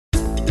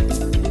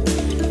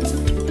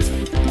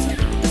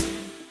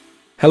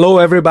Hello,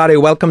 everybody.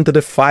 Welcome to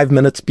the 5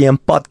 Minutes PM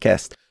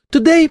podcast.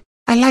 Today,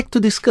 I'd like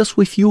to discuss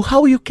with you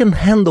how you can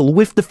handle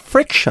with the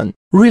friction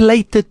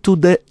related to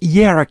the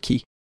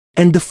hierarchy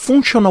and the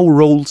functional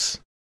roles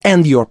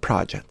and your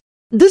project.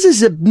 This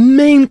is a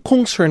main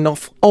concern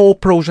of all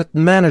project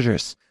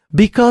managers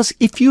because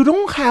if you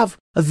don't have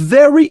a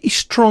very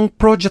strong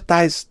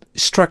projectized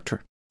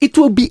structure, it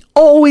will be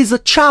always a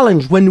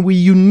challenge when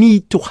you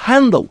need to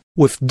handle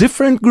with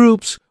different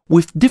groups,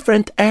 with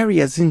different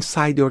areas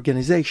inside the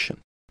organization.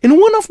 And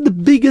one of the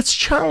biggest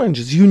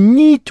challenges you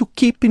need to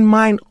keep in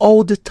mind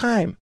all the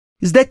time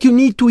is that you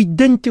need to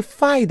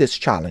identify these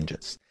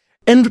challenges.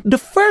 And the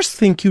first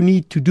thing you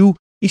need to do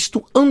is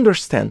to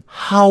understand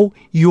how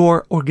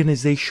your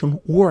organization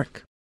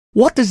works.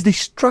 What is the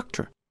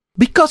structure?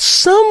 Because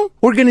some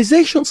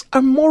organizations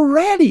are more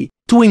ready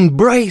to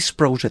embrace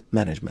project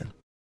management.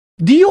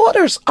 The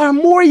others are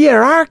more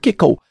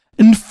hierarchical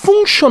and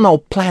functional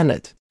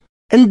planned.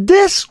 And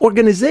these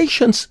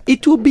organizations,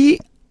 it will be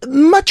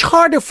much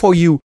harder for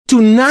you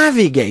to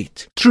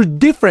navigate through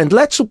different.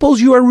 Let's suppose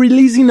you are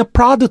releasing a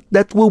product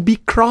that will be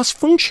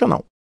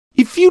cross-functional.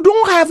 If you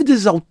don't have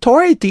this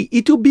authority,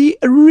 it will be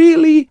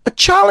really a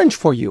challenge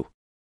for you.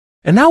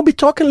 And I'll be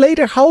talking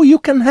later how you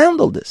can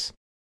handle this.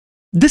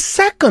 The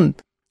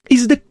second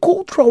is the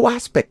cultural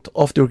aspect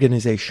of the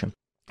organization.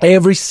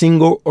 Every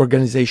single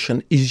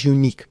organization is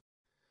unique.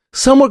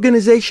 Some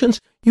organizations,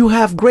 you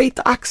have great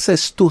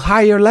access to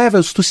higher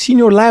levels, to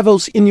senior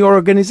levels in your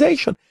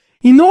organization.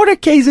 In other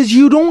cases,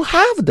 you don't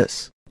have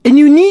this. And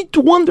you need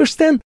to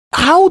understand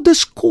how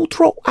these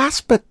cultural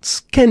aspects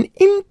can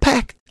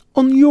impact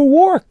on your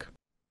work.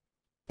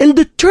 And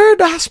the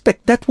third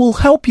aspect that will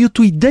help you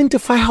to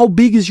identify how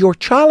big is your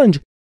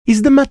challenge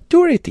is the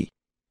maturity.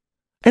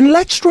 And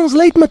let's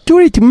translate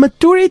maturity.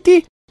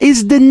 Maturity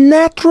is the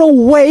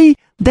natural way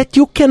that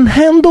you can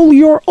handle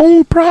your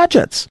own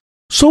projects.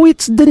 So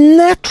it's the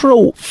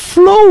natural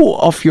flow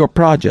of your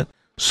project.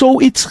 So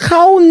it's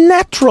how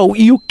natural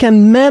you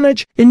can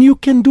manage and you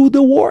can do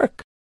the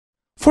work.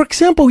 For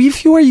example,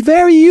 if you are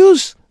very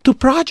used to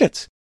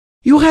projects,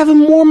 you have a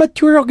more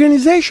mature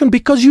organization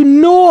because you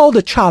know all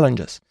the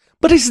challenges.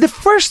 But it's the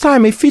first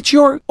time if it's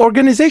your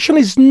organization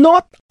is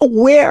not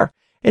aware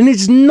and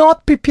is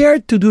not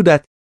prepared to do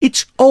that,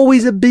 it's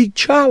always a big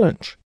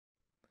challenge.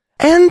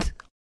 And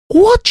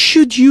what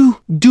should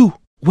you do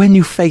when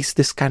you face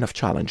this kind of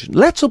challenge?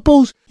 Let's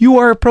suppose you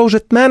are a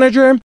project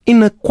manager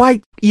in a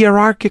quite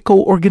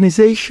hierarchical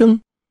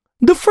organization.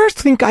 The first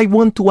thing I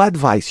want to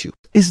advise you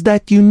is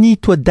that you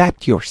need to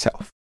adapt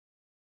yourself.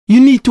 You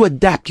need to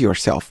adapt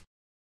yourself.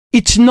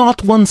 It's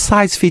not one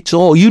size fits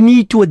all. You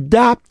need to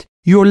adapt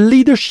your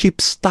leadership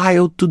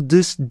style to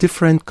these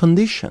different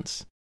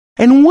conditions.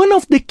 And one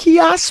of the key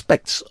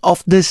aspects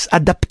of this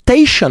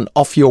adaptation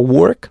of your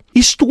work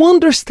is to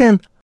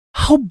understand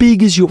how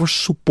big is your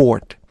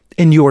support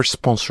and your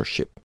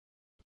sponsorship.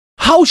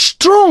 How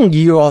strong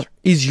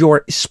is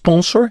your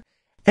sponsor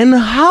and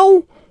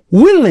how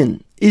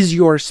willing is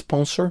your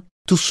sponsor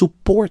to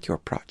support your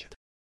project.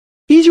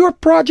 Is your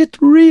project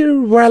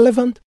really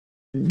relevant?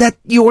 That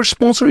your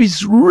sponsor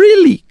is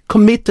really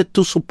committed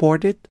to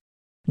support it?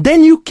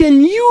 Then you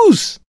can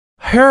use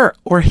her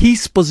or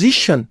his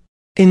position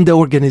in the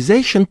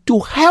organization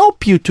to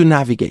help you to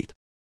navigate.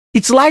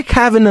 It's like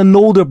having an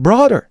older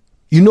brother,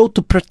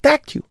 to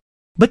protect you.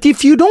 But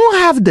if you don't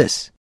have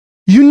this,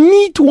 you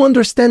need to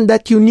understand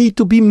that you need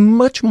to be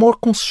much more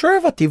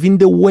conservative in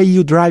the way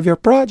you drive your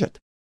project.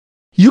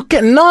 You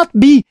cannot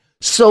be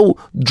so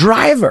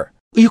driver.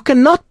 You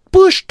cannot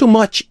push too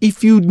much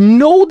if you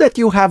know that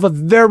you have a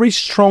very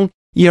strong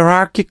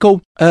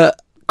hierarchical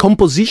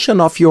composition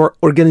of your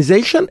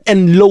organization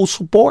and low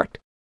support.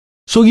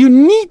 So you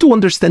need to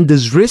understand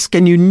this risk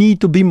and you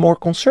need to be more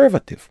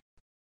conservative.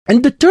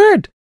 And the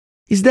third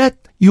is that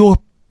your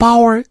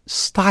power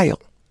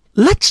style.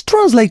 Let's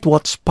translate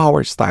what's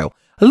power style.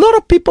 A lot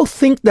of people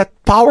think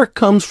that power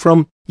comes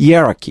from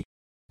hierarchy,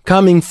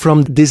 coming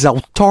from this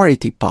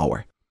authority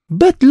power.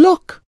 But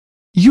look,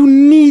 you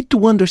need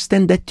to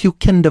understand that you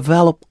can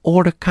develop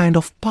other kind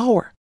of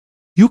power.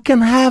 You can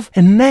have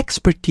an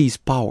expertise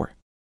power.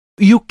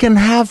 You can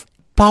have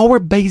power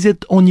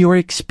based on your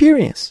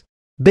experience,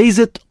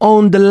 based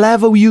on the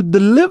level you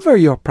deliver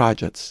your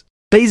projects,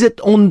 based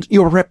on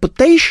your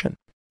reputation.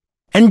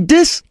 And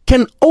this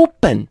can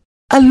open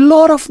a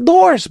lot of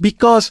doors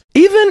because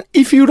even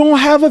if you don't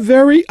have a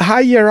very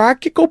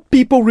hierarchical,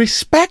 people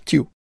respect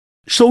you.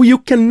 So you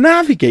can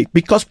navigate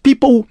because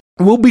people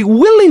will be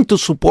willing to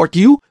support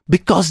you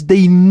because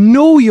they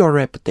know your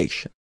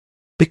reputation,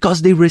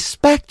 because they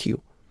respect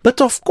you. But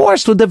of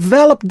course, to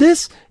develop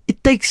this,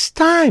 it takes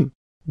time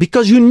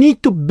because you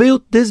need to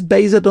build this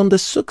based on the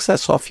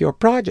success of your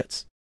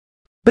projects.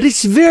 But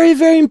it's very,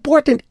 very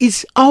important.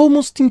 It's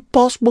almost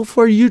impossible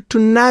for you to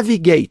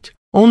navigate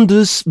on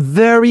these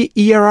very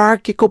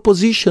hierarchical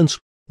positions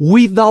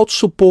without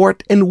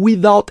support and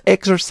without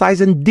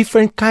exercising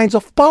different kinds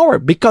of power.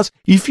 Because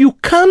if you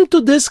come to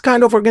this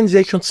kind of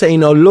organization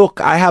saying, oh, look,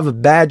 I have a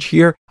badge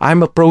here,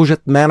 I'm a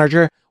project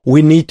manager,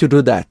 we need to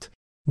do that.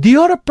 The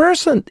other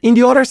person in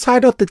the other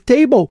side of the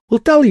table will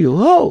tell you,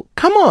 oh,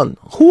 come on,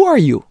 who are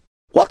you?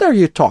 What are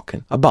you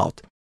talking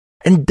about?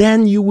 And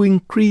then you will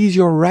increase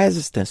your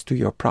resistance to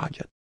your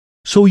project.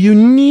 So you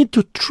need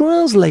to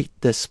translate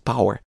this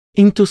power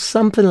into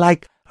something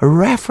like a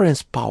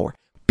reference power.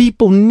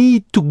 People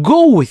need to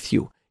go with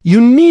you.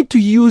 You need to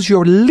use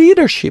your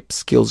leadership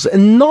skills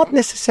and not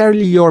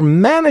necessarily your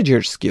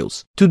manager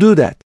skills to do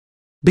that.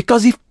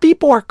 Because if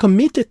people are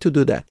committed to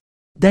do that,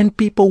 then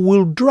people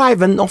will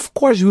drive. And of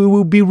course, we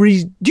will be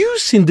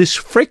reducing this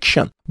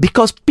friction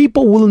because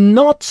people will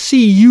not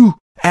see you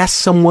as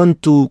someone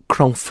to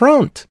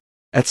confront,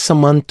 as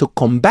someone to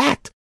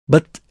combat,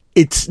 but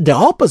it's the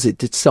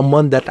opposite. It's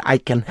someone that I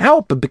can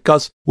help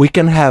because we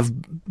can have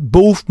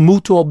both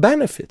mutual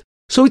benefit.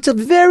 So it's a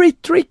very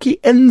tricky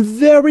and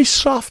very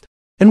soft.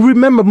 And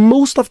remember,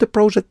 most of the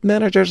project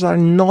managers are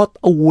not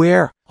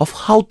aware of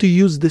how to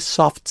use these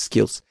soft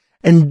skills.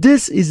 And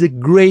this is a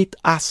great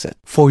asset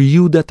for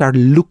you that are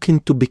looking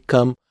to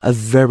become a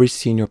very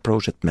senior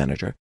project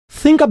manager.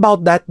 Think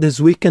about that this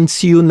week and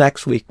see you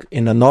next week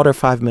in another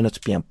 5 Minutes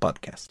PM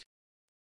podcast.